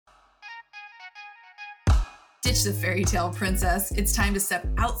Ditch the fairy tale, princess. It's time to step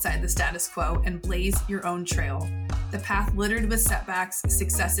outside the status quo and blaze your own trail. The path littered with setbacks,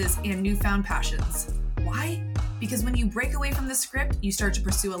 successes, and newfound passions. Why? Because when you break away from the script, you start to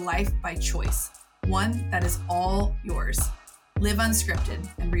pursue a life by choice. One that is all yours. Live unscripted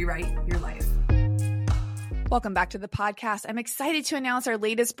and rewrite your life. Welcome back to the podcast. I'm excited to announce our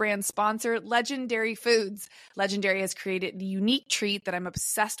latest brand sponsor, Legendary Foods. Legendary has created the unique treat that I'm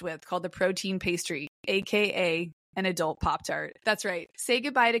obsessed with called the protein pastry, aka an adult Pop-Tart. That's right. Say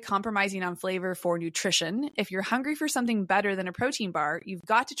goodbye to compromising on flavor for nutrition. If you're hungry for something better than a protein bar, you've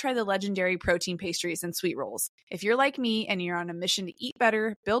got to try the Legendary protein pastries and sweet rolls. If you're like me and you're on a mission to eat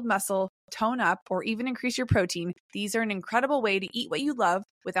better, build muscle, tone up, or even increase your protein, these are an incredible way to eat what you love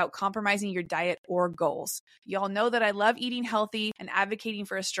without compromising your diet or goals. Y'all know that I love eating healthy and advocating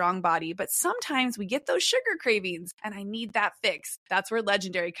for a strong body, but sometimes we get those sugar cravings and I need that fix. That's where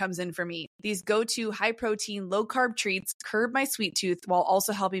Legendary comes in for me. These go-to high-protein, low-carb treats curb my sweet tooth while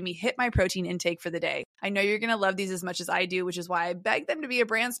also helping me hit my protein intake for the day. I know you're going to love these as much as I do, which is why I begged them to be a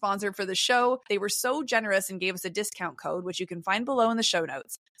brand sponsor for the show. They were so generous and gave us a discount code, which you can find below in the show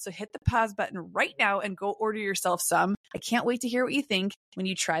notes. So hit the pause button right now and go order yourself some. I can't wait to hear what you think when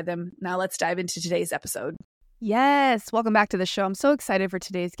you try them. Now let's dive into today's episode. Yes, welcome back to the show. I'm so excited for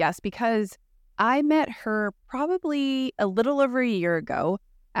today's guest because I met her probably a little over a year ago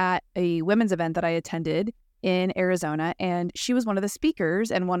at a women's event that I attended in Arizona. And she was one of the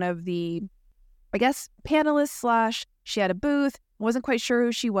speakers and one of the, I guess, panelists / she had a booth. Wasn't quite sure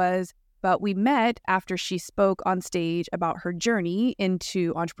who she was, but we met after she spoke on stage about her journey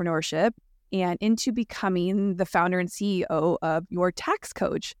into entrepreneurship and into becoming the founder and CEO of Your Tax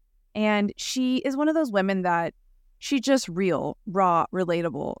Coach. And she is one of those women that she's just real, raw,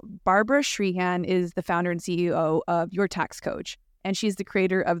 relatable. Barbara Schreihans is the founder and CEO of Your Tax Coach, and she's the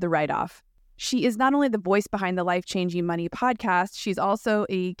creator of The Write-Off. She is not only the voice behind the Life Changing Money podcast, she's also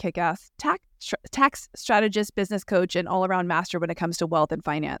a kick-ass tax strategist, business coach, and all-around master when it comes to wealth and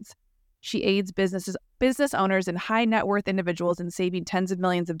finance. She aids business owners and high net worth individuals in saving tens of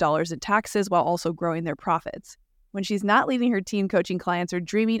millions of dollars in taxes while also growing their profits. When she's not leading her team coaching clients or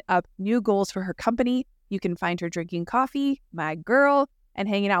dreaming up new goals for her company, you can find her drinking coffee, my girl, and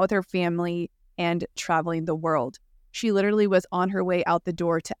hanging out with her family and traveling the world. She literally was on her way out the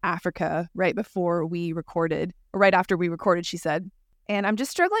door to Africa right after we recorded, she said. And I'm just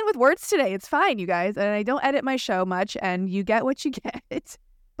struggling with words today. It's fine, you guys. And I don't edit my show much, and you get what you get.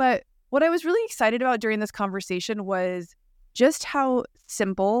 But what I was really excited about during this conversation was just how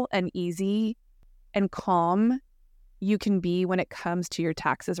simple and easy and calm you can be when it comes to your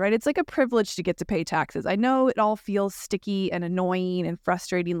taxes, right? It's like a privilege to get to pay taxes. I know it all feels sticky and annoying and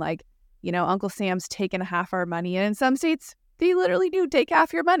frustrating, like, Uncle Sam's taking half our money. And in some states, they literally do take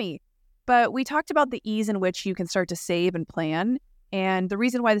half your money. But we talked about the ease in which you can start to save and plan. And the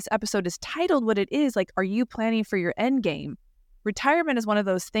reason why this episode is titled what it is, like, are you planning for your end game? Retirement is one of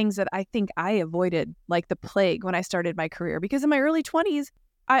those things that I think I avoided like the plague when I started my career, because in my early 20s,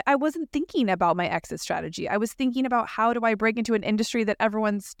 I wasn't thinking about my exit strategy. I was thinking about, how do I break into an industry that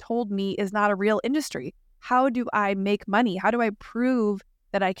everyone's told me is not a real industry? How do I make money? How do I prove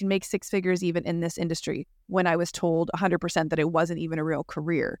that I can make six figures even in this industry when I was told 100% that it wasn't even a real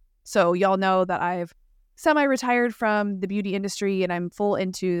career? So y'all know that I've semi-retired from the beauty industry and I'm full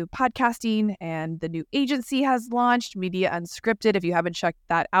into podcasting, and the new agency has launched, Media Unscripted. If you haven't checked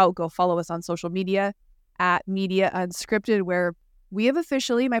that out, go follow us on social media at Media Unscripted, where we have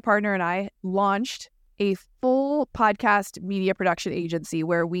officially, my partner and I, launched a full podcast media production agency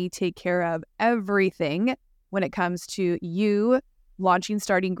where we take care of everything when it comes to you launching,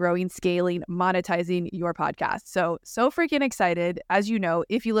 starting, growing, scaling, monetizing your podcast. So freaking excited. As you know,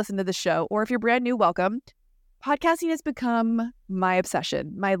 if you listen to the show, or if you're brand new, welcome. Podcasting has become my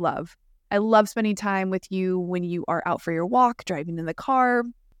obsession, my love. I love spending time with you when you are out for your walk, driving in the car,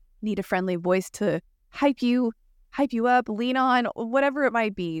 need a friendly voice to hype you up, lean on, whatever it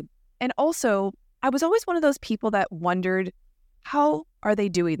might be. And also, I was always one of those people that wondered, how are they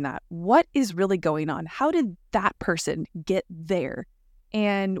doing that? What is really going on? How did that person get there?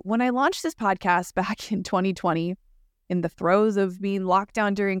 And when I launched this podcast back in 2020, in the throes of being locked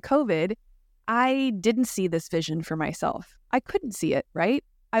down during COVID, I didn't see this vision for myself. I couldn't see it, right?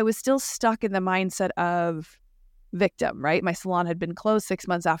 I was still stuck in the mindset of victim, right? My salon had been closed 6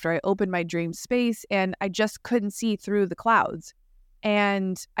 months after I opened my dream space, and I just couldn't see through the clouds.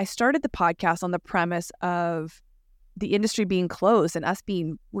 And I started the podcast on the premise of the industry being closed and us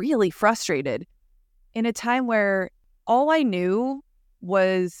being really frustrated in a time where all I knew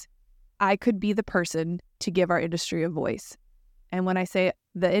was I could be the person to give our industry a voice. And when I say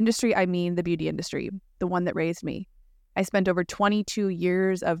the industry, I mean the beauty industry, the one that raised me. I spent over 22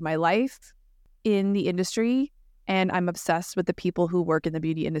 years of my life in the industry, and I'm obsessed with the people who work in the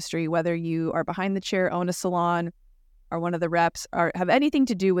beauty industry, whether you are behind the chair, own a salon, or one of the reps, or have anything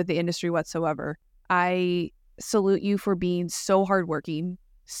to do with the industry whatsoever. I salute you for being so hardworking,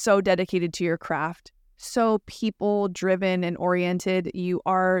 so dedicated to your craft, so people-driven and oriented. You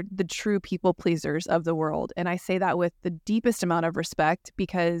are the true people pleasers of the world. And I say that with the deepest amount of respect,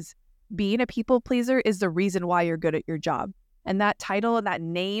 because being a people pleaser is the reason why you're good at your job. And that title and that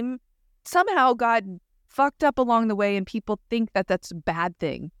name somehow got fucked up along the way, and people think that that's a bad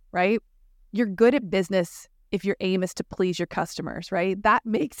thing, right? You're good at business if your aim is to please your customers, right? That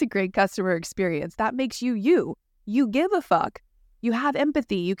makes a great customer experience. That makes you you. You give a fuck. You have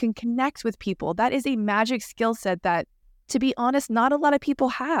empathy. You can connect with people. That is a magic skill set that, to be honest, not a lot of people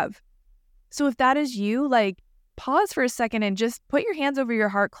have. So if that is you, like, pause for a second and just put your hands over your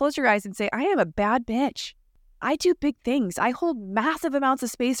heart, close your eyes and say, I am a bad bitch. I do big things. I hold massive amounts of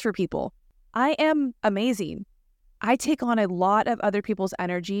space for people. I am amazing. I take on a lot of other people's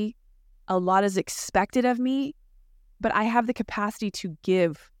energy. A lot is expected of me, but I have the capacity to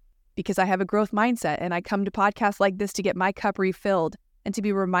give because I have a growth mindset, and I come to podcasts like this to get my cup refilled and to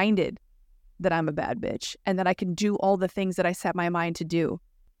be reminded that I'm a bad bitch and that I can do all the things that I set my mind to do.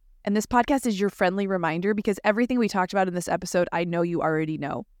 And this podcast is your friendly reminder, because everything we talked about in this episode, I know you already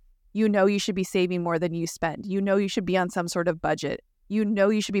know. You know you should be saving more than you spend. You know you should be on some sort of budget. You know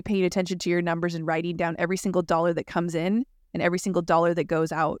you should be paying attention to your numbers and writing down every single dollar that comes in and every single dollar that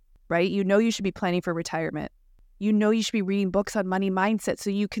goes out, right? You know you should be planning for retirement. You know you should be reading books on money mindset so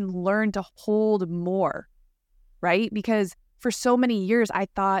you can learn to hold more, right? Because for so many years, I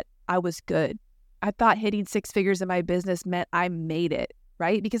thought I was good. I thought hitting six figures in my business meant I made it,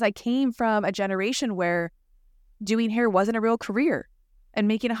 right? Because I came from a generation where doing hair wasn't a real career, and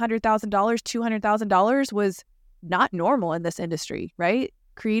making $100,000, $200,000 was not normal in this industry, right?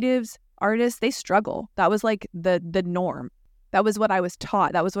 Creatives, artists, they struggle. That was like the norm. That was what I was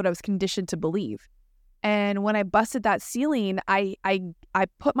taught. That was what I was conditioned to believe. And when I busted that ceiling, I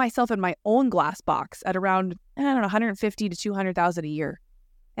put myself in my own glass box at around, I don't know, 150 to 200,000 a year.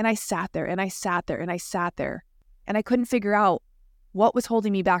 And I sat there and I sat there and I sat there, and I couldn't figure out what was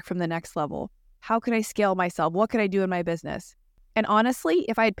holding me back from the next level. How could I scale myself? What could I do in my business? And honestly,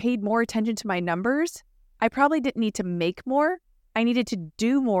 if I had paid more attention to my numbers, I probably didn't need to make more. I needed to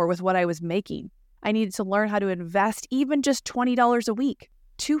do more with what I was making. I needed to learn how to invest even just $20 a week,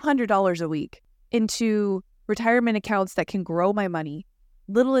 $200 a week into retirement accounts that can grow my money,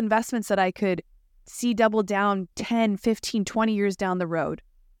 little investments that I could see double down 10, 15, 20 years down the road.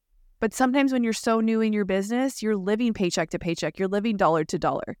 But sometimes when you're so new in your business, you're living paycheck to paycheck, you're living dollar to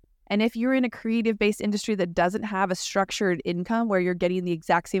dollar. And if you're in a creative-based industry that doesn't have a structured income where you're getting the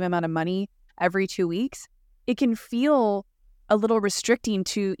exact same amount of money every 2 weeks, it can feel a little restricting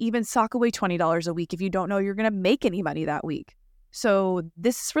to even sock away $20 a week if you don't know you're going to make any money that week. So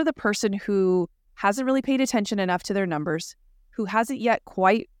this is for the person who hasn't really paid attention enough to their numbers, who hasn't yet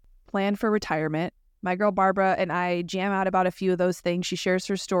quite planned for retirement. My girl Barbara and I jam out about a few of those things. She shares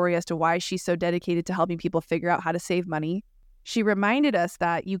her story as to why she's so dedicated to helping people figure out how to save money. She reminded us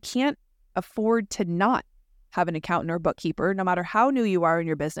that you can't afford to not have an accountant or bookkeeper, no matter how new you are in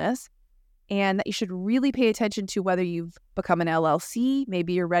your business, and that you should really pay attention to whether you've become an LLC,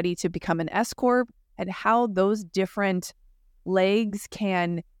 maybe you're ready to become an S Corp, and how those different legs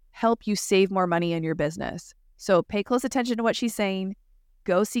can help you save more money in your business. So pay close attention to what she's saying.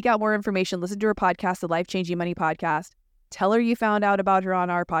 Go seek out more information. Listen to her podcast, the Life Changing Money Podcast. Tell her you found out about her on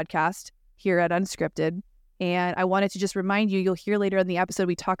our podcast here at Unscripted. And I wanted to just remind you, you'll hear later in the episode,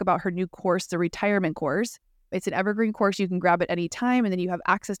 we talk about her new course, the retirement course. It's an evergreen course. You can grab it any time, and then you have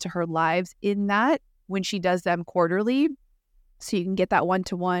access to her lives in that when she does them quarterly. So you can get that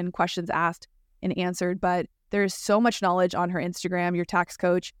one-to-one questions asked and answered. But there's so much knowledge on her Instagram, your tax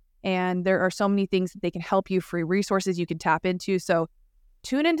coach, and there are so many things that they can help you, free resources you can tap into. So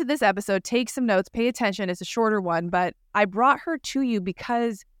tune into this episode, take some notes, pay attention. It's a shorter one, but I brought her to you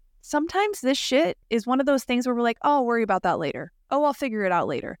because sometimes this shit is one of those things where we're like, oh, I'll worry about that later. Oh, I'll figure it out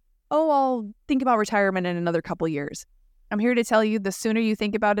later. Oh, I'll think about retirement in another couple years. I'm here to tell you, the sooner you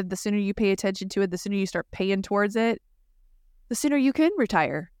think about it, the sooner you pay attention to it, the sooner you start paying towards it, the sooner you can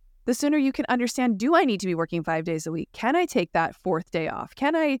retire. The sooner you can understand, do I need to be working 5 days a week? Can I take that fourth day off?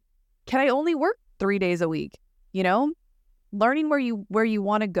 Can I only work 3 days a week? You know, learning where you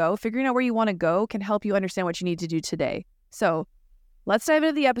want to go, figuring out where you want to go can help you understand what you need to do today. So let's dive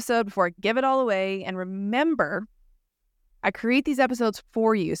into the episode before I give it all away. And remember, I create these episodes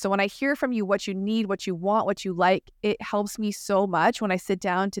for you. So when I hear from you what you need, what you want, what you like, it helps me so much when I sit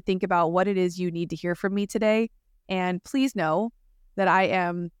down to think about what it is you need to hear from me today. And please know that I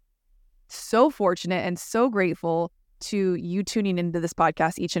am so fortunate and so grateful to you tuning into this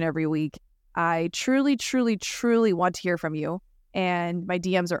podcast each and every week. I truly, truly, truly want to hear from you. And my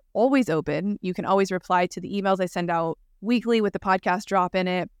DMs are always open. You can always reply to the emails I send out weekly with the podcast drop in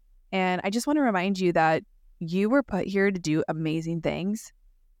it. And I just want to remind you that you were put here to do amazing things.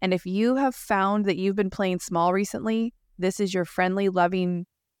 And if you have found that you've been playing small recently, this is your friendly, loving,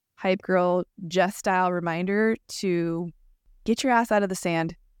 hype girl, Jess style reminder to get your ass out of the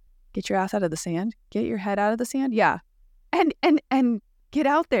sand. Get your ass out of the sand. Get your head out of the sand. Yeah. And get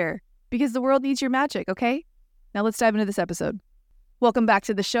out there because the world needs your magic, okay? Now let's dive into this episode. Welcome back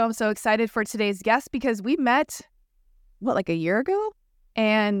to the show. I'm so excited for today's guest because we met, like a year ago?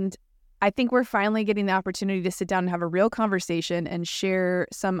 And I think we're finally getting the opportunity to sit down and have a real conversation and share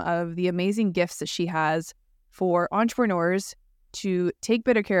some of the amazing gifts that she has for entrepreneurs to take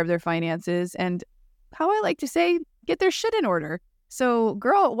better care of their finances and, how I like to say, get their shit in order. So,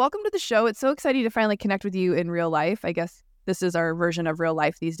 girl, welcome to the show. It's so exciting to finally connect with you in real life. I guess this is our version of real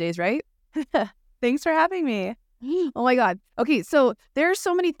life these days, right? Thanks for having me. Oh my God. Okay, so there are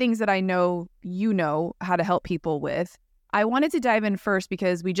so many things that I know you know how to help people with. I wanted to dive in first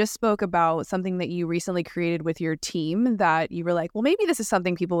because we just spoke about something that you recently created with your team that you were like, well, maybe this is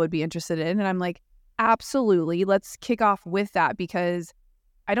something people would be interested in. And I'm like, absolutely. Let's kick off with that because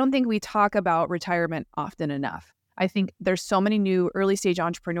I don't think we talk about retirement often enough. I think there's so many new early stage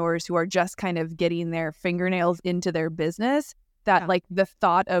entrepreneurs who are just kind of getting their fingernails into their business that like the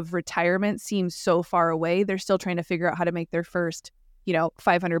thought of retirement seems so far away. They're still trying to figure out how to make their first,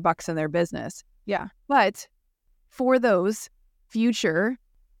 $500 in their business. Yeah. But for those future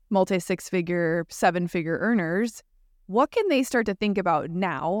multi-6-figure, 7-figure earners, what can they start to think about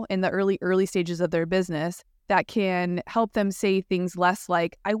now in the early stages of their business that can help them say things less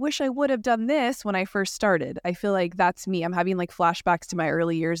like, I wish I would have done this when I first started? I feel like that's me. I'm having like flashbacks to my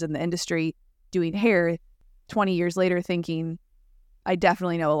early years in the industry doing hair 20 years later thinking, I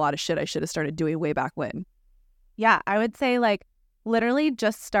definitely know a lot of shit I should have started doing way back when. Yeah, I would say like literally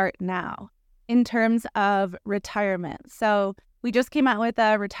just start now in terms of retirement. So we just came out with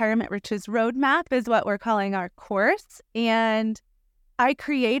a Retirement Riches Roadmap is what we're calling our course. And I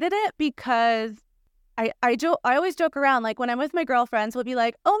created it because I always joke around, like when I'm with my girlfriends, we'll be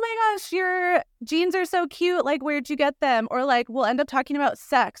like, oh my gosh, your jeans are so cute. Like, where'd you get them? Or like, we'll end up talking about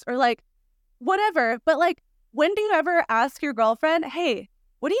sex or like whatever. But like, when do you ever ask your girlfriend, hey,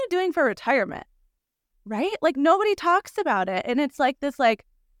 what are you doing for retirement? Right? Like nobody talks about it. And it's like this like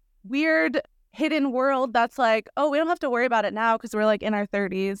weird hidden world that's like, oh, we don't have to worry about it now because we're like in our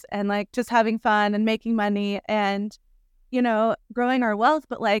 30s and like just having fun and making money and, growing our wealth.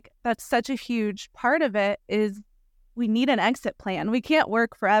 But like, that's such a huge part of it is we need an exit plan. We can't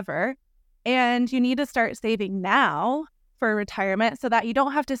work forever. And you need to start saving now for retirement so that you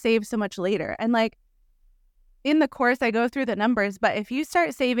don't have to save so much later. And like, in the course, I go through the numbers, but if you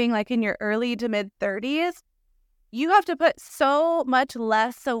start saving like in your early to mid 30s, you have to put so much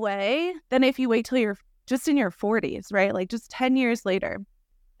less away than if you wait till you're just in your 40s, right? Like just 10 years later.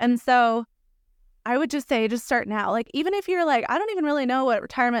 And so I would just say, just start now. Like, even if you're like, I don't even really know what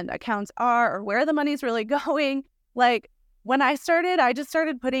retirement accounts are or where the money's really going. Like when I started, I just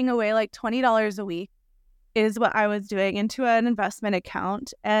started putting away like $20 a week is what I was doing into an investment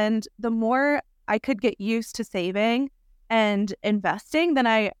account. And the more I could get used to saving and investing, then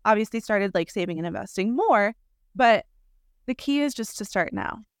I obviously started like saving and investing more. But the key is just to start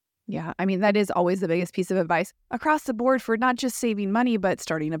now. Yeah, I mean, that is always the biggest piece of advice across the board for not just saving money, but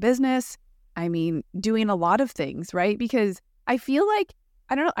starting a business. I mean, doing a lot of things, right? Because I feel like,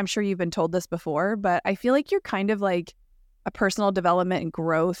 I don't know, I'm sure you've been told this before, but I feel like you're kind of like a personal development and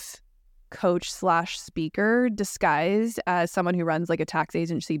growth coach / speaker disguised as someone who runs like a tax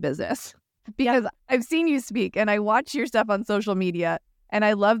agency business. Because I've seen you speak and I watch your stuff on social media and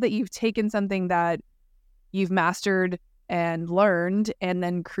I love that you've taken something that you've mastered and learned and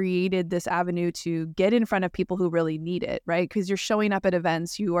then created this avenue to get in front of people who really need it, right? Because you're showing up at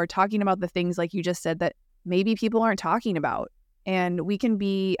events, you are talking about the things like you just said that maybe people aren't talking about. And we can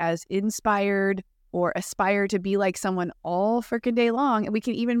be as inspired or aspire to be like someone all freaking day long. And we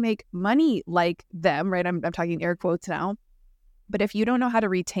can even make money like them, right? I'm talking air quotes now. But if you don't know how to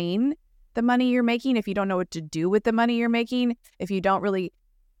retain the money you're making, if you don't know what to do with the money you're making, if you don't really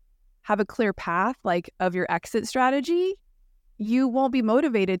have a clear path like of your exit strategy, you won't be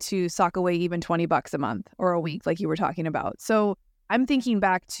motivated to sock away even $20 a month or a week like you were talking about. So I'm thinking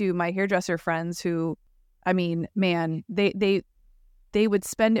back to my hairdresser friends who I mean, man, they would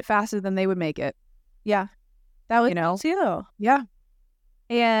spend it faster than they would make it. Yeah, that was too. Yeah.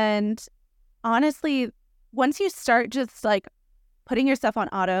 And honestly, once you start just like putting your stuff on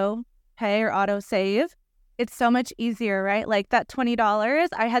auto pay or auto save, it's so much easier, right? Like that $20,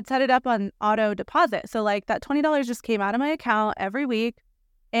 I had set it up on auto deposit. So like that $20 just came out of my account every week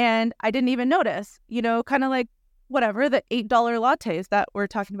and I didn't even notice, kind of like whatever, the $8 lattes that we're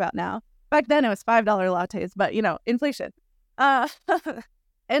talking about now. Back then it was $5 lattes, but inflation.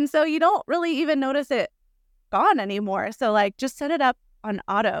 And so you don't really even notice it gone anymore. So like just set it up on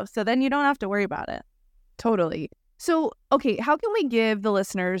auto. So then you don't have to worry about it. Totally. So, okay, how can we give the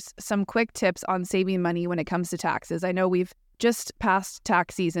listeners some quick tips on saving money when it comes to taxes? I know we've just passed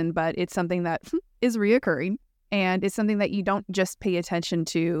tax season, but it's something that is reoccurring, and it's something that you don't just pay attention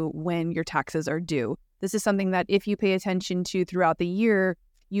to when your taxes are due. This is something that if you pay attention to throughout the year,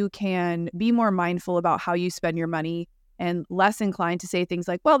 you can be more mindful about how you spend your money and less inclined to say things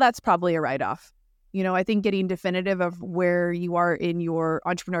like, well, that's probably a write-off. I think getting definitive of where you are in your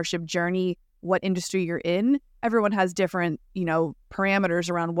entrepreneurship journey, what industry you're in, everyone has different, parameters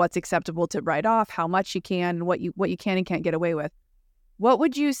around what's acceptable to write off, how much you can, what you can and can't get away with. What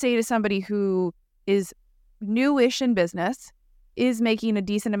would you say to somebody who is newish in business, is making a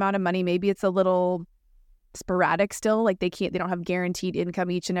decent amount of money? Maybe it's a little sporadic still, like they don't have guaranteed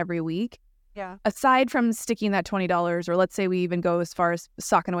income each and every week. Yeah. Aside from sticking that $20, or let's say we even go as far as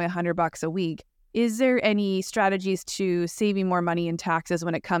socking away $100 a week, is there any strategies to saving more money in taxes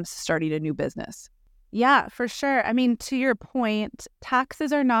when it comes to starting a new business? Yeah, for sure. I mean, to your point,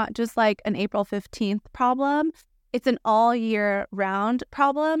 taxes are not just like an April 15th problem. It's an all year round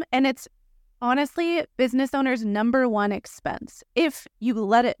problem. And it's honestly business owners' number one expense if you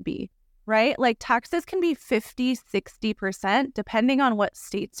let it be, right? Like taxes can be 50, 60% depending on what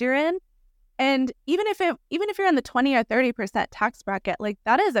states you're in. And even if you're in the 20 or 30% tax bracket, like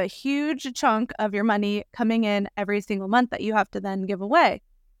that is a huge chunk of your money coming in every single month that you have to then give away.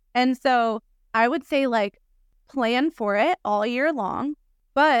 And so I would say like plan for it all year long.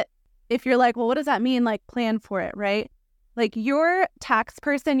 But if you're like, well, what does that mean? Like plan for it, right? Like your tax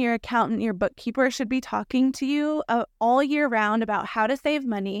person, your accountant, your bookkeeper should be talking to you all year round about how to save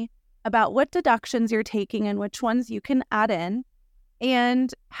money, about what deductions you're taking and which ones you can add in,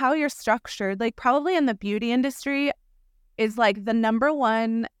 and how you're structured. Like probably in the beauty industry is like the number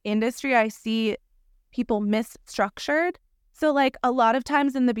one industry I see people misstructured. So like a lot of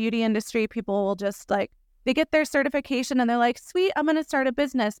times in the beauty industry, people will just like, they get their certification and they're like, sweet, I'm going to start a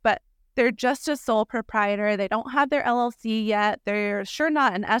business, but they're just a sole proprietor. They don't have their LLC yet. They're sure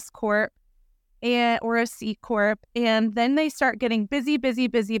not an S Corp or a C Corp. And then they start getting busy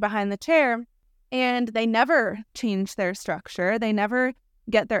behind the chair. And they never change their structure. They never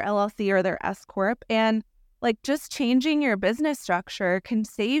get their LLC or their S Corp. And like just changing your business structure can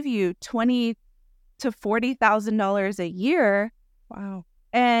save you $20,000 to $40,000 a year. Wow.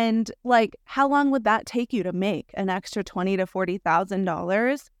 And like, how long would that take you to make an extra $20,000 to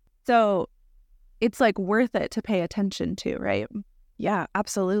 $40,000? So it's like worth it to pay attention to, right? Yeah,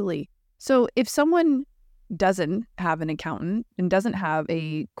 absolutely. So if someone doesn't have an accountant and doesn't have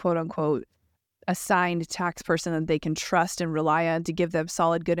a quote unquote assigned tax person that they can trust and rely on to give them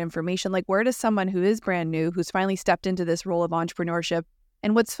solid, good information, like where does someone who is brand new, who's finally stepped into this role of entrepreneurship?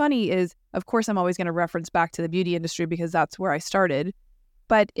 And what's funny is, of course, I'm always going to reference back to the beauty industry because that's where I started.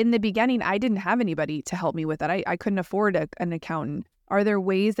 But in the beginning, I didn't have anybody to help me with that. I couldn't afford an accountant. Are there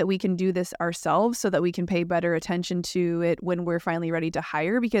ways that we can do this ourselves so that we can pay better attention to it when we're finally ready to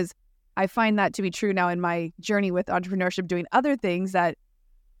hire? Because I find that to be true now in my journey with entrepreneurship, doing other things, that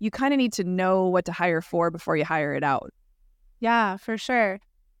you kind of need to know what to hire for before you hire it out. Yeah, for sure.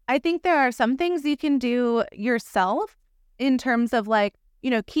 I think there are some things you can do yourself in terms of like,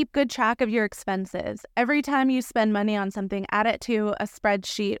 keep good track of your expenses. Every time you spend money on something, add it to a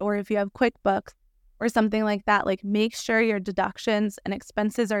spreadsheet, or if you have QuickBooks or something like that, like make sure your deductions and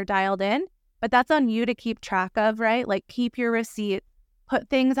expenses are dialed in. But that's on you to keep track of, right? Like keep your receipts, put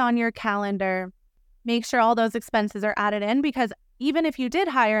things on your calendar, make sure all those expenses are added in, because even if you did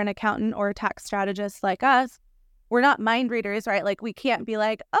hire an accountant or a tax strategist like us, we're not mind readers, right? Like we can't be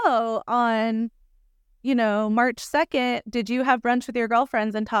like, oh, on, March 2nd, did you have brunch with your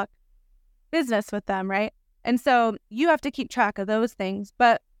girlfriends and talk business with them, right? And so you have to keep track of those things.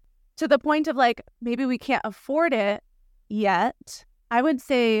 But to the point of like, maybe we can't afford it yet, I would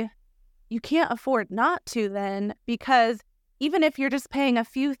say you can't afford not to then, because even if you're just paying a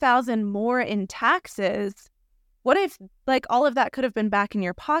few thousand more in taxes, what if like all of that could have been back in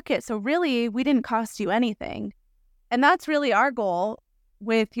your pocket? So really, we didn't cost you anything. And that's really our goal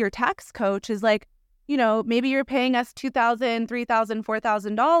with your tax coach is like, maybe you're paying us $2,000, $3,000,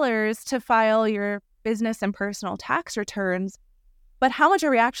 $4,000 to file your business and personal tax returns. But how much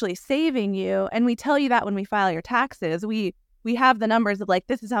are we actually saving you? And we tell you that when we file your taxes. We have the numbers of like,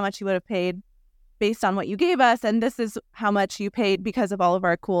 this is how much you would have paid based on what you gave us, and this is how much you paid because of all of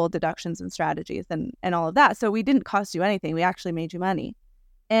our cool deductions and strategies and all of that. So we didn't cost you anything. We actually made you money.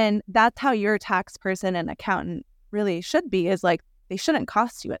 And that's how your tax person and accountant really should be, is like, they shouldn't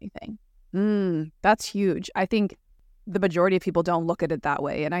cost you anything. That's huge. I think the majority of people don't look at it that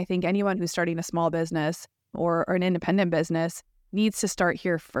way. And I think anyone who's starting a small business or an independent business needs to start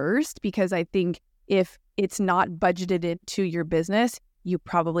here first, because I think if it's not budgeted into your business, you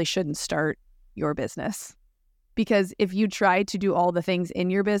probably shouldn't start your business. Because if you try to do all the things in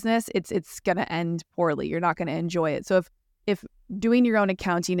your business, it's going to end poorly. You're not going to enjoy it. So if doing your own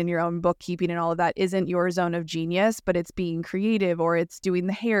accounting and your own bookkeeping and all of that isn't your zone of genius, but it's being creative, or it's doing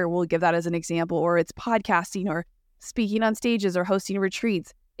the hair, we'll give that as an example, or it's podcasting or speaking on stages or hosting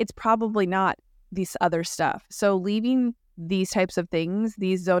retreats, it's probably not this other stuff. So leaving these types of things,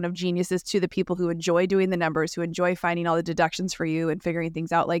 these zone of geniuses, to the people who enjoy doing the numbers, who enjoy finding all the deductions for you and figuring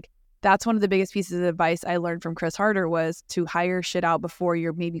things out. Like, that's one of the biggest pieces of advice I learned from Chris Harder, was to hire shit out before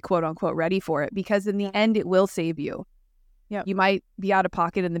you're maybe quote unquote ready for it, because in the end, it will save you. Yeah, you might be out of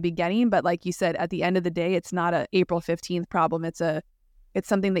pocket in the beginning, but like you said, at the end of the day, it's not a April 15th problem. It's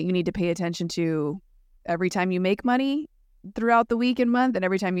something that you need to pay attention to every time you make money throughout the week and month, and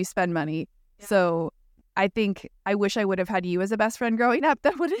every time you spend money. Yeah. So I think I wish I would have had you as a best friend growing up.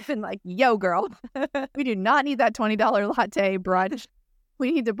 That would have been like, yo, girl, we do not need that $20 latte brunch.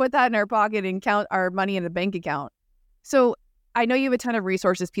 We need to put that in our pocket and count our money in a bank account. So I know you have a ton of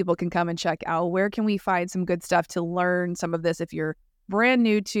resources people can come and check out. Where can we find some good stuff to learn some of this if you're brand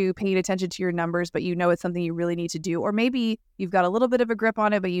new to paying attention to your numbers, but you know it's something you really need to do? Or maybe you've got a little bit of a grip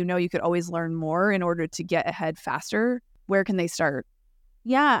on it, but you know you could always learn more in order to get ahead faster. Where can they start?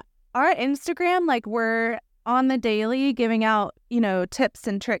 Yeah, our Instagram, like, we're on the daily giving out, tips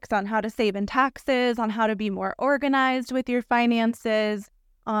and tricks on how to save in taxes, on how to be more organized with your finances,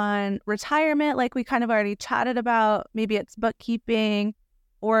 on retirement, like we kind of already chatted about. Maybe it's bookkeeping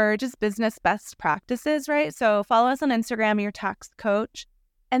or just business best practices, right? So follow us on Instagram, Your Tax Coach.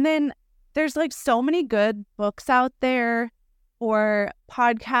 And then there's like so many good books out there or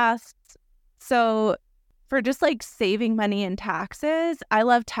podcasts. So for just like saving money in taxes, I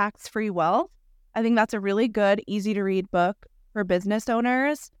love Tax Free Wealth. I think that's a really good, easy to read book for business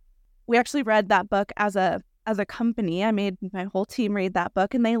owners. We actually read that book as a company. I made my whole team read that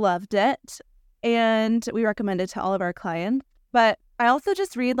book and they loved it. And we recommend it to all of our clients. But I also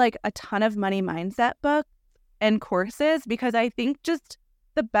just read like a ton of money mindset books and courses, because I think just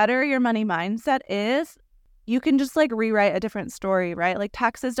the better your money mindset is, you can just like rewrite a different story, right? Like,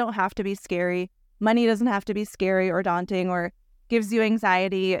 taxes don't have to be scary. Money doesn't have to be scary or daunting or gives you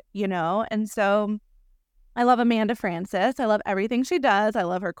anxiety, And so I love Amanda Francis. I love everything she does. I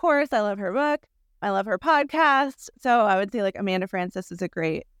love her course. I love her book. I love her podcast. So I would say like Amanda Francis is a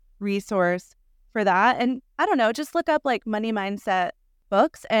great resource for that. And I don't know, just look up like money mindset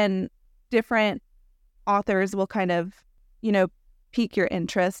books, and different authors will kind of, pique your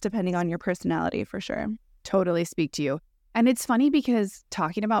interest depending on your personality, for sure. Totally speak to you. And it's funny because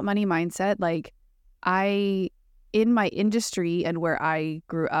talking about money mindset, like, in my industry and where I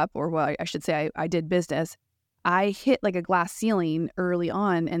grew up, or well, I should say I did business, I hit like a glass ceiling early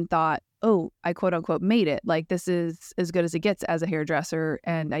on and thought, oh, I quote unquote made it. Like, this is as good as it gets as a hairdresser,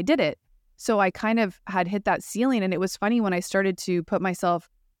 and I did it. So I kind of had hit that ceiling. And it was funny when I started to put myself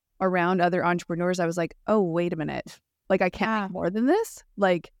around other entrepreneurs, I was like, oh, wait a minute. Like, I can't make more than this.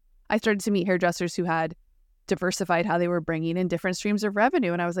 Like, I started to meet hairdressers who had diversified how they were bringing in different streams of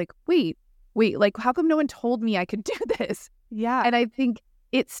revenue. And I was like, wait, like, how come no one told me I could do this? Yeah. And I think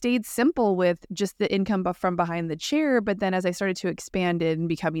it stayed simple with just the income from behind the chair. But then as I started to expand it and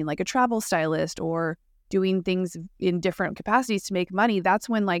becoming like a travel stylist or doing things in different capacities to make money, that's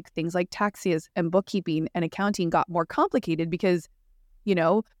when like things like taxes and bookkeeping and accounting got more complicated, because,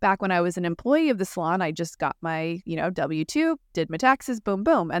 back when I was an employee of the salon, I just got my, W-2, did my taxes, boom,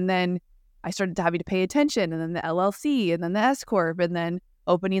 boom. And then I started having to pay attention, and then the LLC, and then the S-Corp, and then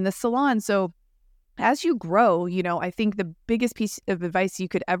opening the salon. So as you grow, I think the biggest piece of advice you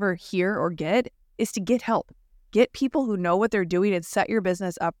could ever hear or get is to get help. Get people who know what they're doing and set your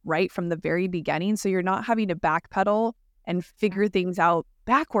business up right from the very beginning, so you're not having to backpedal and figure things out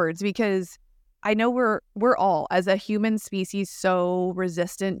backwards. Because I know we're all, as a human species, so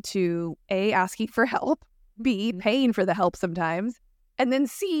resistant to A, asking for help, B, paying for the help sometimes, and then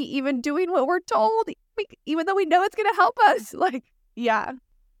C, even doing what we're told, even though we know it's going to help us. Like, yeah.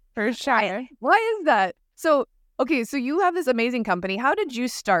 For sure. Why is that? So, okay, so you have this amazing company. How did you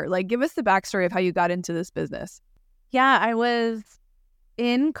start? Like, give us the backstory of how you got into this business. Yeah, I was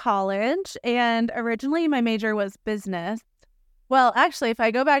in college, and originally my major was business. Well, actually, if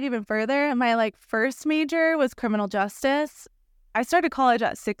I go back even further, my first major was criminal justice. I started college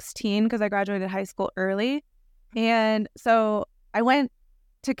at 16 because I graduated high school early. And so I went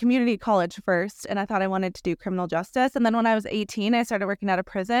to community college first, and I thought I wanted to do criminal justice. And then when I was 18, I started working at a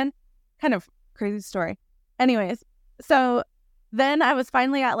prison. Kind of crazy story. Anyways, so then I was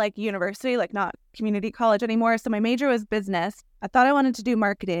finally at university, not community college anymore. So my major was business. I thought I wanted to do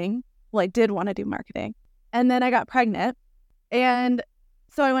marketing. Well, I did want to do marketing. And then I got pregnant. And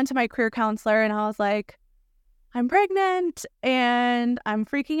so I went to my career counselor and I was like, I'm pregnant and I'm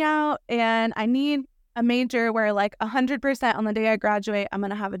freaking out and I need a major where 100% on the day I graduate, I'm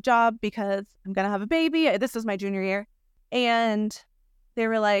going to have a job because I'm going to have a baby. This was my junior year. And they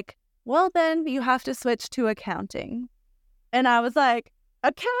were like, well, then you have to switch to accounting. And I was like,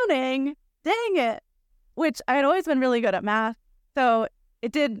 accounting? Dang it. Which I had always been really good at math. So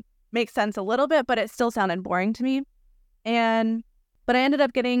it did make sense a little bit, but it still sounded boring to me. But I ended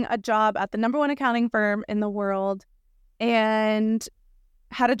up getting a job at the #1 accounting firm in the world and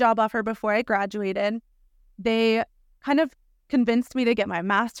had a job offer before I graduated. They kind of convinced me to get my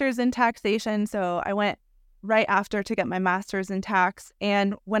master's in taxation. So I went right after to get my master's in tax.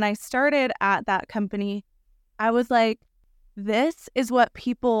 And when I started at that company, I was like, this is what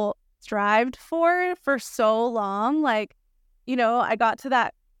people strived for so long. I got to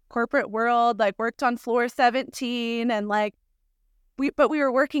that corporate world, worked on floor 17 and we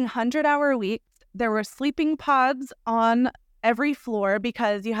were working 100-hour weeks. There were sleeping pods on every floor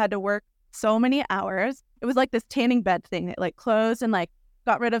because you had to work so many hours. It was this tanning bed thing that closed and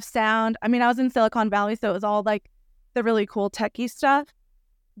got rid of sound. I mean, I was in Silicon Valley, so it was all the really cool techie stuff.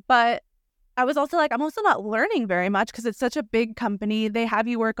 But I was also I'm also not learning very much because it's such a big company. They have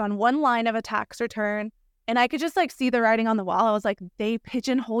you work on one line of a tax return. And I could just see the writing on the wall. I was like, they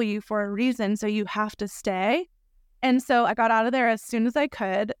pigeonhole you for a reason, so you have to stay. And so I got out of there as soon as I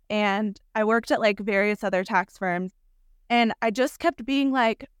could. And I worked at various other tax firms. And I just kept being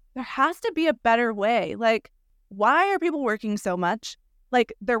there has to be a better way. Why are people working so much?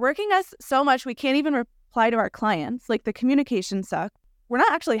 They're working us so much we can't even reply to our clients. The communication sucks. We're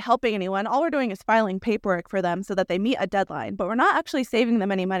not actually helping anyone. All we're doing is filing paperwork for them so that they meet a deadline. But we're not actually saving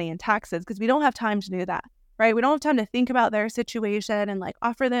them any money in taxes because we don't have time to do that, right? We don't have time to think about their situation and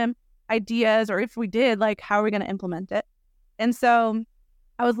offer them ideas, or if we did, how are we going to implement it? And so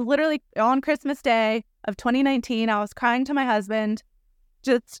I was literally on Christmas Day of 2019, I was crying to my husband,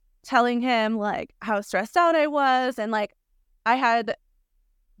 just telling him how stressed out I was. And I had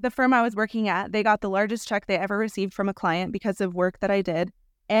the firm I was working at, they got the largest check they ever received from a client because of work that I did.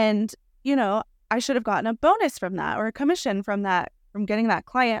 And, I should have gotten a bonus from that or a commission from that, from getting that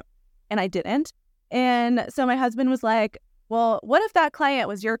client. And I didn't. And so my husband was like, well, what if that client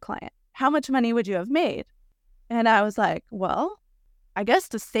was your client? How much money would you have made? And I was like, well, I guess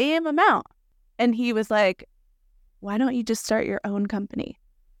the same amount. And he was like, why don't you just start your own company?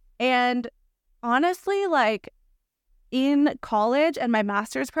 And honestly, in college and my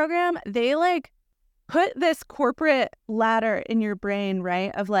master's program, they put this corporate ladder in your brain,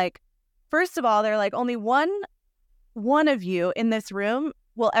 right? Of first of all, they're only one of you in this room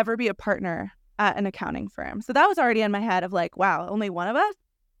will ever be a partner at an accounting firm. So that was already in my head of wow, only one of us.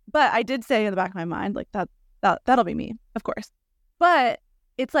 But I did say in the back of my mind, that'll be me, of course. But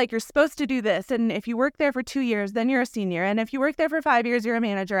it's you're supposed to do this. And if you work there for 2 years, then you're a senior. And if you work there for 5 years, you're a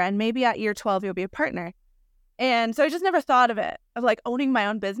manager. And maybe at year 12, you'll be a partner. And so I just never thought of it, of owning my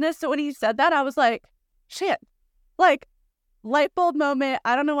own business. So when he said that, I was like, shit, light bulb moment.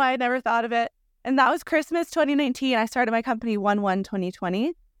 I don't know why I never thought of it. And that was Christmas 2019. I started my company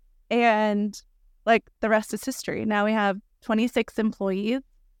 1/1/2020. And the rest is history. Now we have 26 employees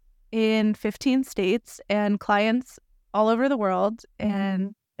in 15 states and clients all over the world.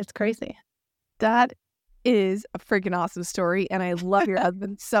 And it's crazy. That is a freaking awesome story. And I love your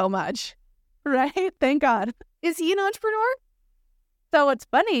husband so much. Right? Thank God. Is he an entrepreneur? So what's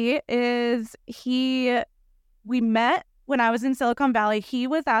funny is we met when I was in Silicon Valley. He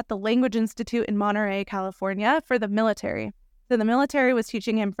was at the Language Institute in Monterey, California for the military. So the military was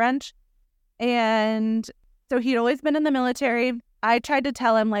teaching him French. And so he'd always been in the military. I tried to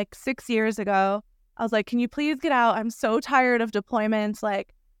tell him 6 years ago, I was like, can you please get out? I'm so tired of deployments.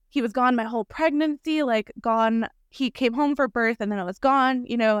 He was gone my whole pregnancy, gone. He came home for birth and then it was gone,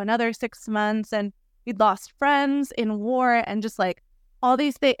 another 6 months. And we'd lost friends in war and just all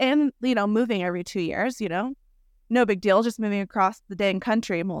these things. And, moving every 2 years, no big deal, just moving across the dang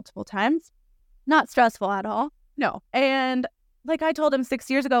country multiple times. Not stressful at all. No. And like I told him 6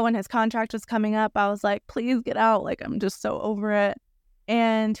 years ago when his contract was coming up, I was like, please get out. Like, I'm just so over it.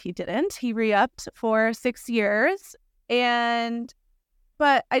 And he didn't. He re-upped for 6 years.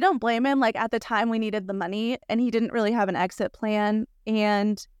 But I don't blame him. Like, at the time we needed the money and he didn't really have an exit plan.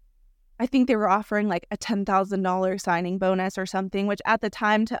 And I think they were offering like a $10,000 signing bonus or something, which at the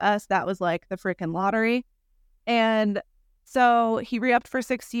time to us, that was like the freaking lottery. And so he re-upped for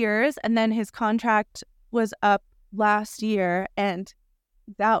 6 years, and then his contract was up last year, and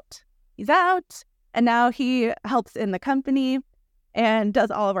he's out. And now he helps in the company and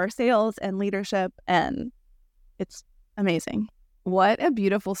does all of our sales and leadership, and it's amazing. What a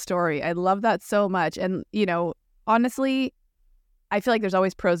beautiful story. I love that so much. And, honestly, I feel like there's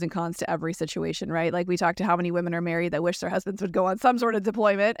always pros and cons to every situation, right? Like, we talked to how many women are married that wish their husbands would go on some sort of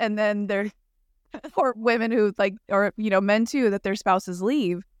deployment, and then or women who men too, that their spouses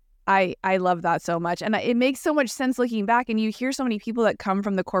leave. I love that so much. And it makes so much sense looking back. And you hear so many people that come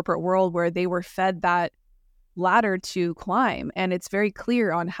from the corporate world where they were fed that ladder to climb. And it's very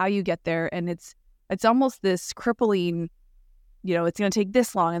clear on how you get there. And it's almost this crippling, it's going to take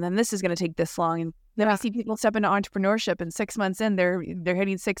this long, and then this is going to take this long. And then I see people step into entrepreneurship, and 6 months in, they're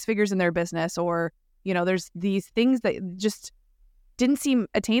hitting 6 figures in their business. Or, there's these things that just didn't seem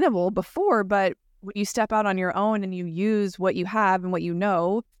attainable before, but when you step out on your own and you use what you have and what you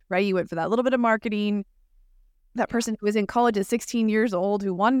know, right? You went for that little bit of marketing. That person who was in college at 16 years old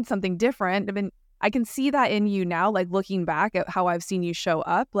who wanted something different. I mean, I can see that in you now, like looking back at how I've seen you show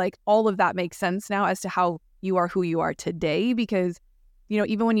up. Like, all of that makes sense now as to how you are who you are today. Because,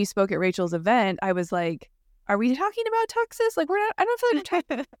 even when you spoke at Rachel's event, I was like, are we talking about Texas? Like, I don't feel like we're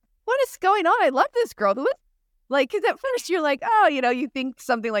talking. What is going on? I love this girl. Like, because at first you're like, oh, you think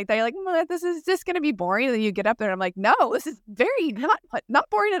something like that. You're like, this is just going to be boring. And then you get up there and I'm like, no, this is very not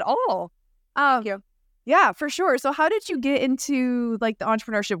boring at all. Thank you. Yeah, for sure. So how did you get into like the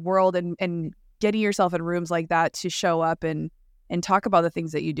entrepreneurship world and getting yourself in rooms like that to show up and talk about the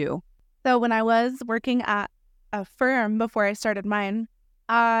things that you do? So when I was working at a firm before I started mine,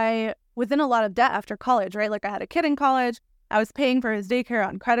 I was in a lot of debt after college, right? Like, I had a kid in college. I was paying for his daycare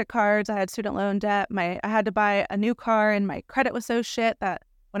on credit cards. I had student loan debt. I had to buy a new car, and my credit was so shit that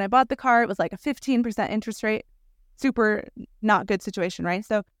when I bought the car, it was like a 15% interest rate. Super not good situation, right?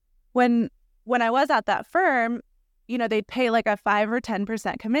 So when I was at that firm, they'd pay like a 5 or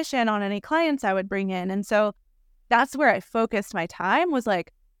 10% commission on any clients I would bring in. And so that's where I focused my time, was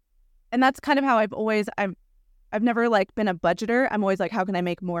like, and that's kind of how I've never like been a budgeter. I'm always like, how can I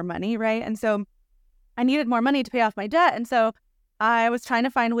make more money, right? And so I needed more money to pay off my debt. And so I was trying to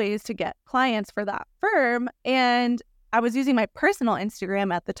find ways to get clients for that firm. And I was using my personal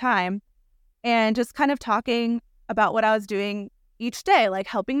Instagram at the time and just kind of talking about what I was doing each day, like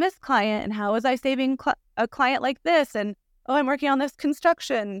helping this client and how was I saving a client like this. And, oh, I'm working on this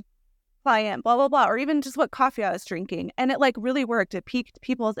construction client, blah, blah, blah. Or even just what coffee I was drinking. And it like really worked. It piqued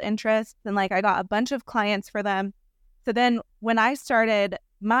people's interest. And like I got a bunch of clients for them. So then when I started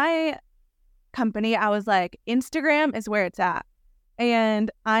my company, I was like, Instagram is where it's at.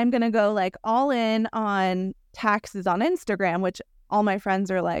 And I'm going to go like all in on taxes on Instagram, which all my friends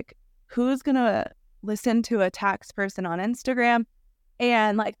are like, who's going to listen to a tax person on Instagram?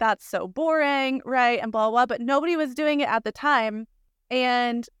 And like, that's so boring, right? And blah, blah, but nobody was doing it at the time.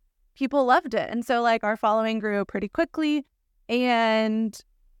 And people loved it. And so like our following grew pretty quickly. And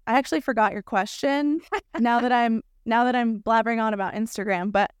I actually forgot your question now that I'm blabbering on about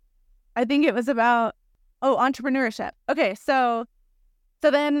Instagram, but I think it was about, entrepreneurship. Okay, so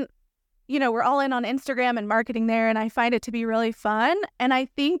then, we're all in on Instagram and marketing there, and I find it to be really fun. And I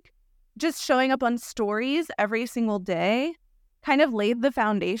think just showing up on stories every single day kind of laid the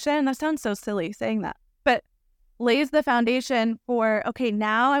foundation. That sounds so silly saying that, but lays the foundation for, okay,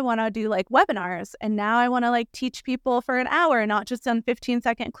 now I want to do like webinars, and now I want to like teach people for an hour, not just on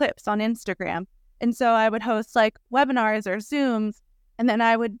 15-second clips on Instagram. And so I would host like webinars or Zooms. And then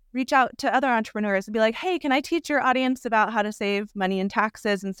I would reach out to other entrepreneurs and be like, hey, can I teach your audience about how to save money in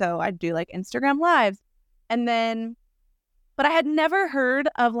taxes? And so I'd do like Instagram lives. But I had never heard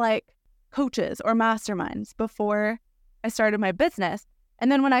of like coaches or masterminds before I started my business.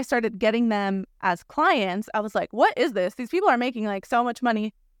 And then when I started getting them as clients, I was like, what is this? These people are making like so much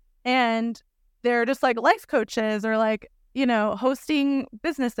money, and they're just like life coaches or like, hosting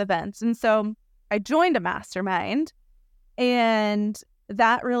business events. And so I joined a mastermind, and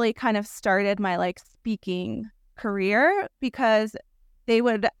that really kind of started my like speaking career, because they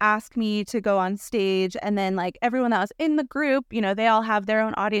would ask me to go on stage, and then like everyone that was in the group, they all have their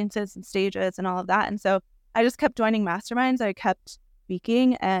own audiences and stages and all of that. And so I just kept joining masterminds. I kept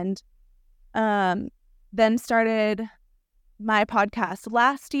speaking, and then started my podcast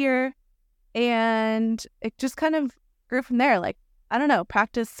last year, and it just kind of grew from there. Like, I don't know,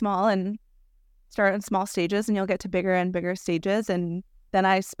 practice small and start in small stages, and you'll get to bigger and bigger stages. And then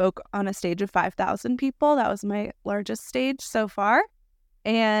I spoke on a stage of 5,000 people. That was my largest stage so far.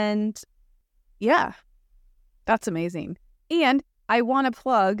 And yeah. That's amazing. And I want to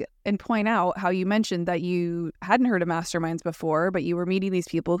plug and point out how you mentioned that you hadn't heard of masterminds before, but you were meeting these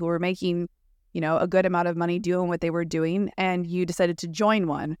people who were making, a good amount of money doing what they were doing, and you decided to join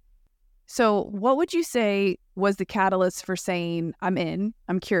one. So what would you say was the catalyst for saying, I'm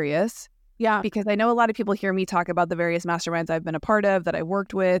curious? Yeah. Because I know a lot of people hear me talk about the various masterminds I've been a part of, that I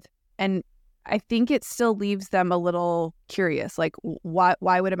worked with, and I think it still leaves them a little curious. Like, why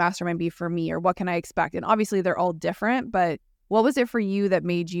would a mastermind be for me, or what can I expect? And obviously they're all different, but what was it for you that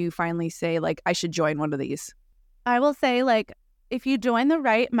made you finally say, like, I should join one of these? I will say, like, if you join the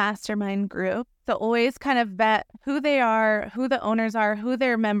right mastermind group, so always kind of vet who they are, who the owners are, who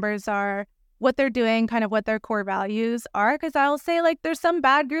their members are, what they're doing, kind of what their core values are. Because I'll say, like, there's some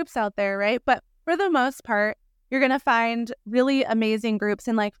bad groups out there, right? But for the most part, you're going to find really amazing groups,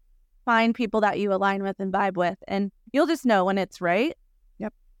 and like find people that you align with and vibe with, and you'll just know when it's right.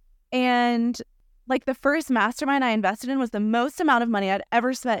 Yep. And like, the first mastermind I invested in was the most amount of money I'd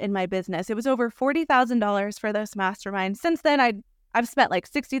ever spent in my business. It was over $40,000 for this mastermind. Since then, I've spent like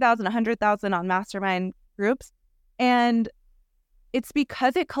 $60,000, $100,000 on mastermind groups. And it's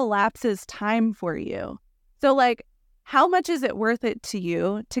because it collapses time for you. So like, how much is it worth it to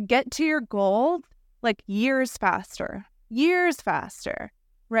you to get to your goal like years faster,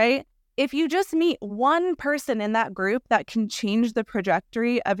 right? If you just meet one person in that group that can change the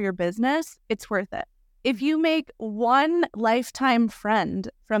trajectory of your business, it's worth it. If you make one lifetime friend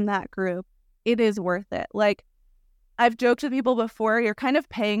from that group, it is worth it. Like, I've joked with people before, you're kind of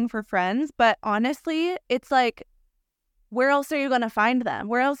paying for friends, but honestly, it's like, where else are you going to find them?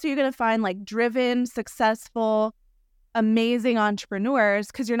 Where else are you going to find like driven, successful, amazing entrepreneurs?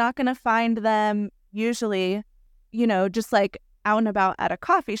 Because you're not going to find them usually, just like out and about at a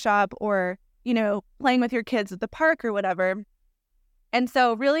coffee shop, or, playing with your kids at the park or whatever. And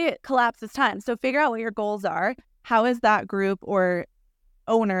so really it collapses time. So figure out what your goals are. How is that group or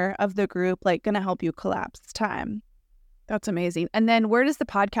owner of the group like going to help you collapse time? That's amazing. And then where does the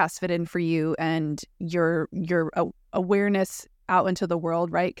podcast fit in for you and your awareness out into the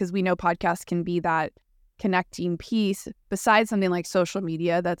world, right? Because we know podcasts can be that connecting piece besides something like social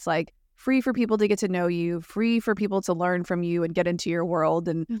media that's like free for people to get to know you, free for people to learn from you and get into your world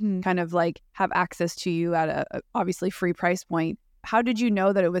and kind of like have access to you at a obviously free price point. How did you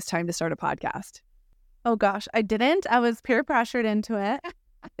know that it was time to start a podcast? Oh gosh, I didn't. I was peer pressured into it.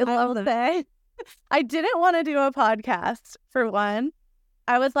 I will say. I didn't want to do a podcast, for one.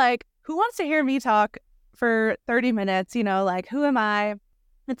 I was like, who wants to hear me talk for 30 minutes? Like, who am I?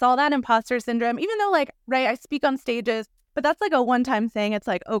 It's all that imposter syndrome. Even though, like, right, I speak on stages, but that's like a one-time thing. It's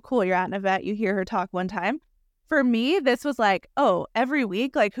like, oh, cool, you're at an event, you hear her talk one time. For me, this was like, oh, every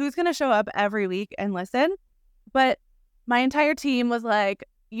week? Like, who's going to show up every week and listen? But my entire team was like,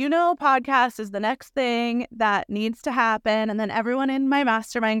 podcast is the next thing that needs to happen. And then everyone in my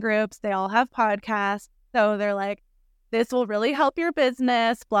mastermind groups, they all have podcasts. So they're like, this will really help your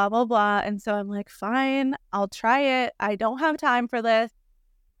business, blah, blah, blah. And so I'm like, fine, I'll try it. I don't have time for this.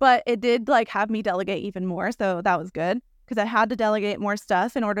 But it did like have me delegate even more. So that was good because I had to delegate more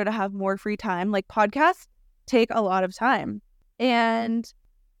stuff in order to have more free time. Like, podcasts take a lot of time. And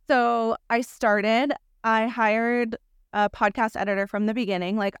so I hired a podcast editor from the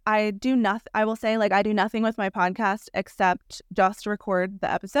beginning. Like, I will say, like, I do nothing with my podcast except just record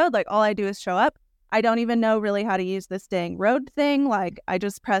the episode. Like, all I do is show up. I don't even know really how to use this dang Rode thing. Like, I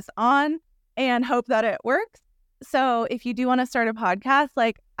just press on and hope that it works. So if you do want to start a podcast,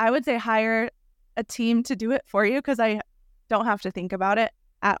 like, I would say hire a team to do it for you, because I don't have to think about it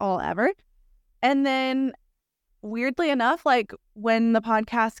at all ever. And then weirdly enough, like, when the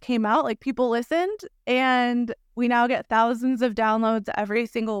podcast came out, like, people listened, and we now get thousands of downloads every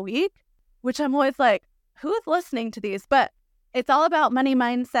single week, which I'm always like, who is listening to these? But it's all about money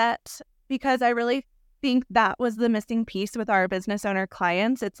mindset, because I really think that was the missing piece with our business owner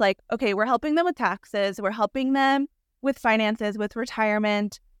clients. It's like, okay, we're helping them with taxes, we're helping them with finances, with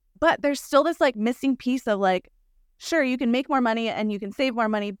retirement, but there's still this like missing piece of like, sure, you can make more money and you can save more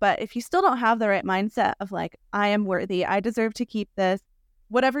money, but if you still don't have the right mindset of like, I am worthy, I deserve to keep this,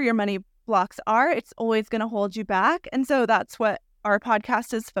 whatever your money blocks are, it's always going to hold you back. And so that's what our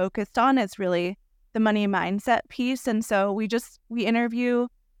podcast is focused on, is really the money mindset piece. And so we interview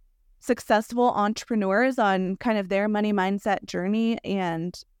successful entrepreneurs on kind of their money mindset journey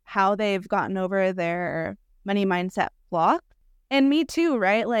and how they've gotten over their money mindset block. And me too,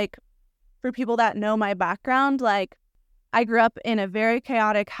 right? Like, for people that know my background, like, I grew up in a very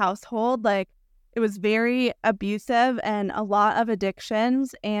chaotic household. Like, it was very abusive and a lot of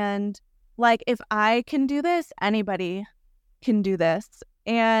addictions. And like, if I can do this, anybody can do this.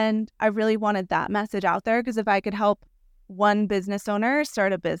 And I really wanted that message out there, because if I could help one business owner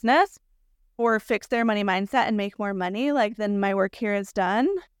start a business or fix their money mindset and make more money, like, then my work here is done.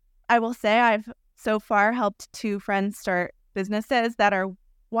 I will say I've so far helped 2 friends start businesses that are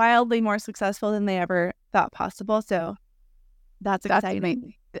wildly more successful than they ever thought possible. So that's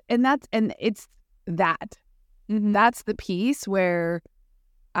exciting. Amazing. And it's that. Mm-hmm. That's the piece where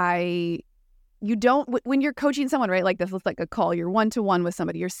you don't, when you're coaching someone, right? Like, this is like a call. You're one-to-one with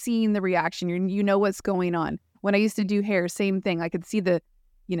somebody. You're seeing the reaction. You know what's going on. When I used to do hair, same thing. I could see the,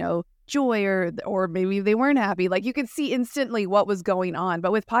 joy or maybe they weren't happy. Like, you could see instantly what was going on.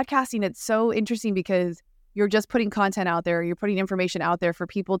 But with podcasting, it's so interesting because you're just putting content out there. You're putting information out there for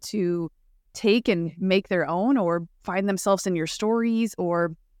people to take and make their own, or find themselves in your stories,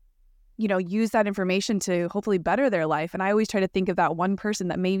 or, use that information to hopefully better their life. And I always try to think of that one person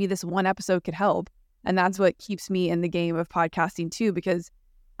that maybe this one episode could help. And that's what keeps me in the game of podcasting too, because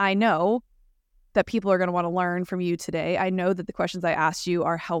I know that people are going to want to learn from you today. I know that the questions I asked you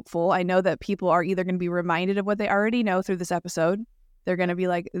are helpful. I know that people are either going to be reminded of what they already know through this episode. They're going to be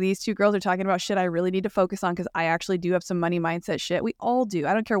like, these 2 girls are talking about shit I really need to focus on, because I actually do have some money mindset shit. We all do.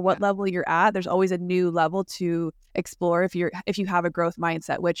 I don't care what level you're at. There's always a new level to explore if you have a growth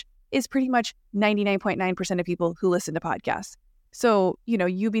mindset, which is pretty much 99.9% of people who listen to podcasts. So,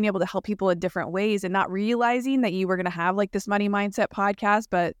 you being able to help people in different ways and not realizing that you were going to have like this money mindset podcast,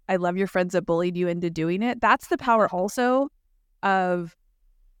 but I love your friends that bullied you into doing it. That's the power also of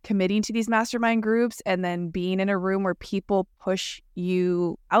committing to these mastermind groups, and then being in a room where people push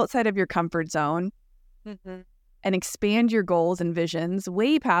you outside of your comfort zone and expand your goals and visions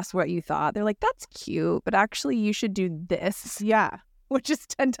way past what you thought. They're like, that's cute, but actually you should do this. Yeah. Which is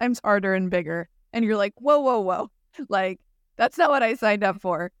 10 times harder and bigger. And you're like, whoa. Like, that's not what I signed up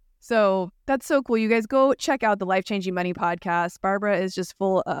for. So that's so cool. You guys go check out the Life Changing Money podcast. Barbara is just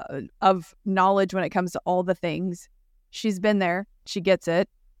full of knowledge when it comes to all the things. She's been there. She gets it.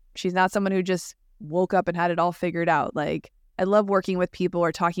 She's not someone who just woke up and had it all figured out. Like, I love working with people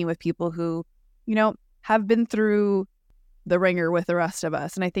or talking with people who, have been through the ringer with the rest of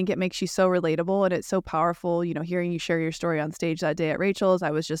us. And I think it makes you so relatable, and it's so powerful, hearing you share your story on stage that day at Rachel's.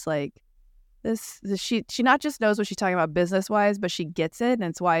 I was just like, she not just knows what she's talking about business-wise, but she gets it. And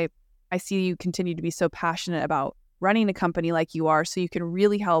it's why I see you continue to be so passionate about running a company like you are, so you can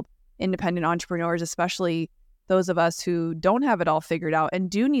really help independent entrepreneurs, especially those of us who don't have it all figured out and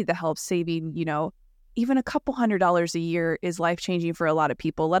do need the help saving, even a couple $100s a year is life-changing for a lot of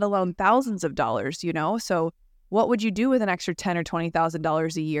people, let alone thousands of dollars, So what would you do with an extra $10,000 or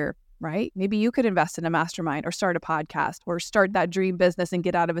 $20,000 a year, right? Maybe you could invest in a mastermind or start a podcast or start that dream business and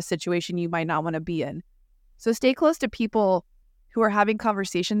get out of a situation you might not want to be in. So stay close to people who are having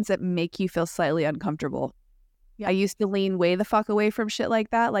conversations that make you feel slightly uncomfortable. Yeah. I used to lean way the fuck away from shit like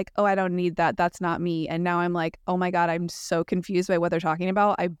that. Like, oh, I don't need that. That's not me. And now I'm like, oh my God, I'm so confused by what they're talking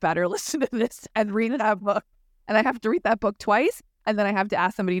about. I better listen to this and read that book. And I have to read that book twice. And then I have to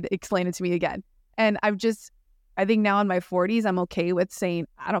ask somebody to explain it to me again. And I think now in my 40s, I'm okay with saying,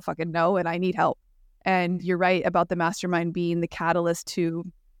 I don't fucking know and I need help. And you're right about the mastermind being the catalyst to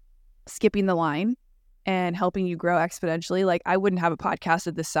skipping the line and helping you grow exponentially. Like, I wouldn't have a podcast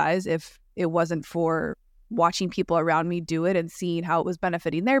of this size if it wasn't for watching people around me do it and seeing how it was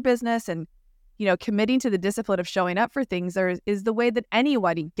benefiting their business. And, committing to the discipline of showing up for things is the way that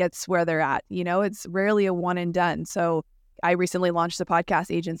anybody gets where they're at. It's rarely a one and done. So I recently launched a podcast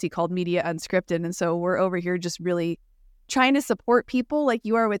agency called Media Unscripted. And so we're over here just really trying to support people like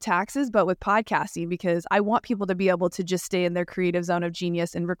you are with taxes, but with podcasting, because I want people to be able to just stay in their creative zone of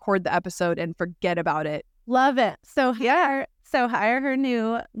genius and record the episode and forget about it. Love it. So hire her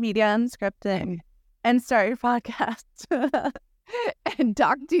new Media Unscripted and start your podcast. And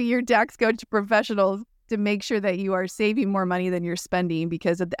talk to your tax coach professionals to make sure that you are saving more money than you're spending,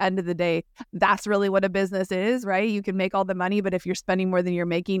 because at the end of the day, that's really what a business is, right? You can make all the money, but if you're spending more than you're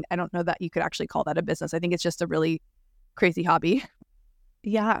making, I don't know that you could actually call that a business. I think it's just a really crazy hobby.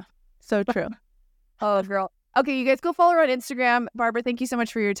 Yeah, so true. Oh, girl. Okay, you guys go follow her on Instagram. Barbara, thank you so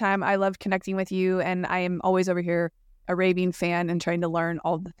much for your time. I love connecting with you, and I am always over here a raving fan and trying to learn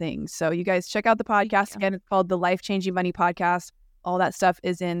all the things. So you guys check out the podcast. Again, it's called the Life Changing Money Podcast. All that stuff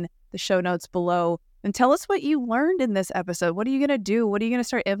is in the show notes below. And tell us what you learned in this episode. What are you going to do? What are you going to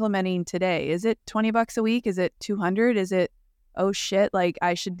start implementing today? Is it $20 a week? Is it 200? Is it, oh shit, like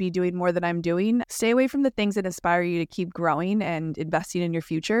I should be doing more than I'm doing? Stay away from the things that inspire you to keep growing and investing in your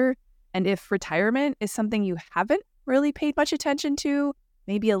future. And if retirement is something you haven't really paid much attention to,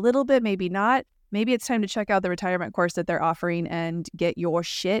 maybe a little bit, maybe not, maybe it's time to check out the retirement course that they're offering and get your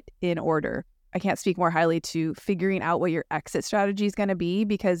shit in order. I can't speak more highly to figuring out what your exit strategy is going to be,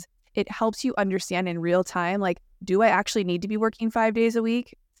 because it helps you understand in real time, like, do I actually need to be working 5 days a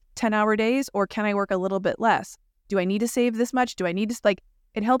week, 10-hour days, or can I work a little bit less? Do I need to save this much? Do I need to, like,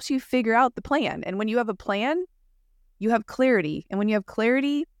 it helps you figure out the plan. And when you have a plan, you have clarity. And when you have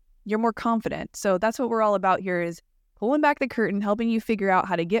clarity, you're more confident. So that's what we're all about here, is pulling back the curtain, helping you figure out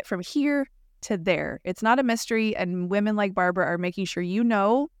how to get from here to there. It's not a mystery. And women like Barbara are making sure you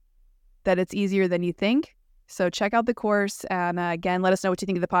know that it's easier than you think. So check out the course. And again, let us know what you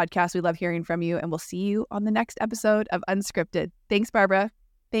think of the podcast. We love hearing from you. And we'll see you on the next episode of Unscripted. Thanks, Barbara.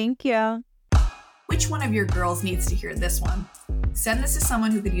 Thank you. Which one of your girls needs to hear this one? Send this to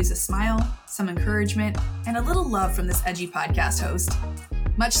someone who could use a smile, some encouragement, and a little love from this edgy podcast host.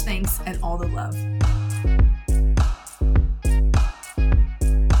 Much thanks and all the love.